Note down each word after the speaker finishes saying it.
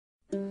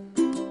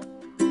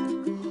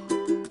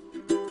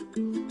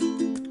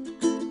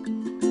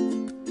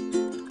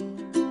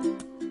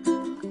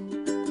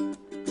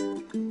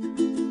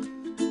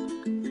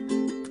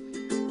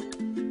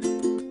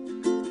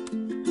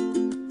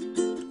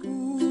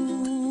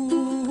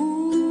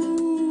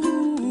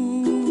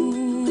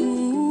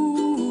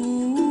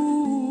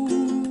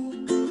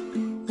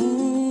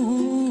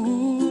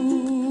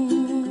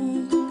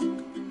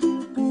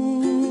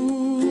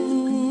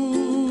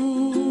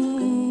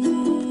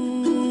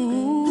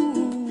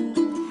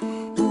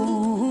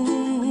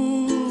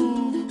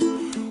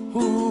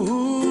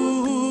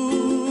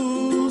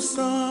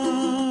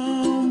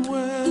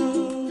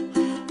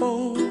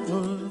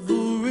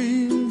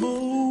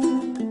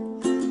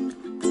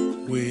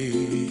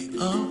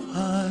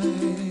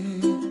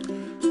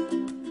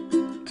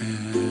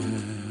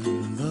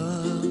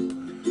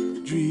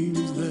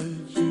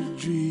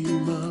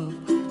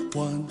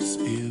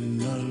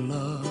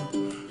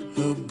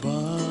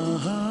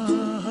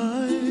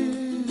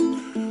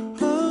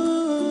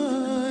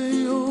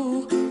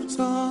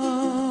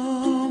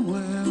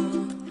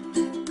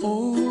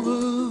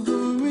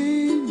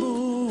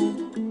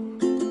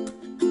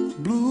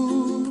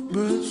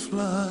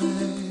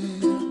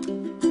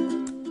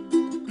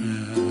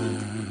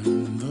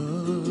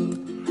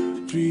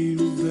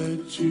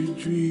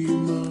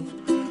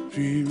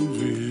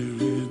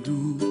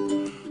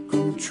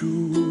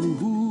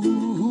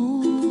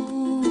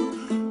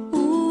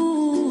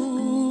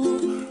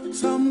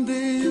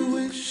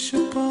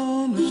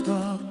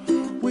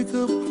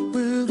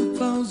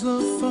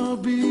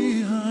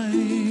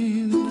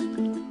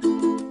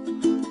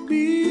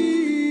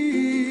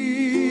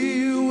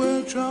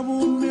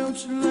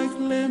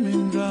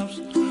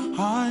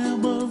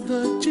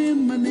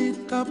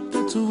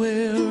that's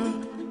where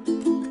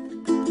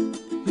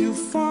you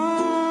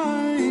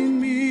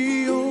find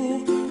me,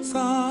 oh,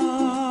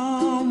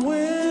 somewhere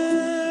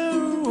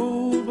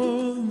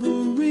over the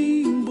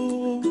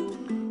rainbow,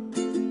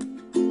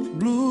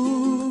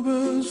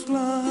 bluebirds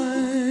fly,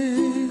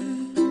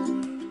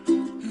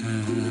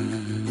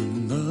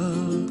 and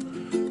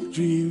the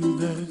dream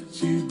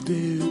that you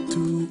dare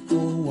to,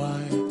 oh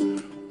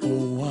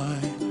why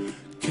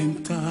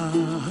can't I?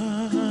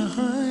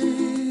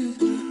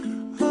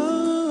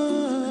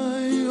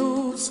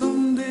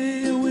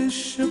 Someday I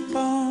wish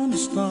upon a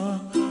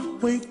star,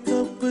 wake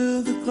up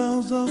where the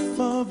clouds are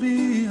far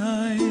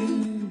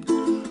behind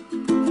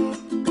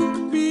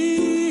me,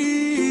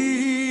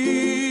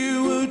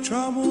 where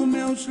trouble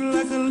melts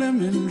like a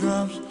lemon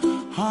drops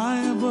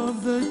high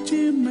above the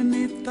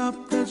chimney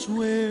top. That's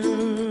where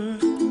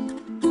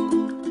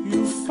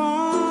you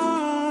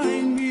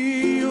find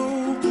me,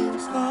 oh,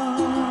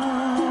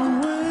 somewhere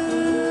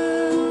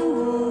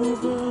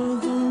over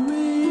the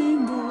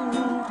rainbow,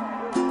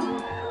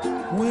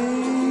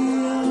 way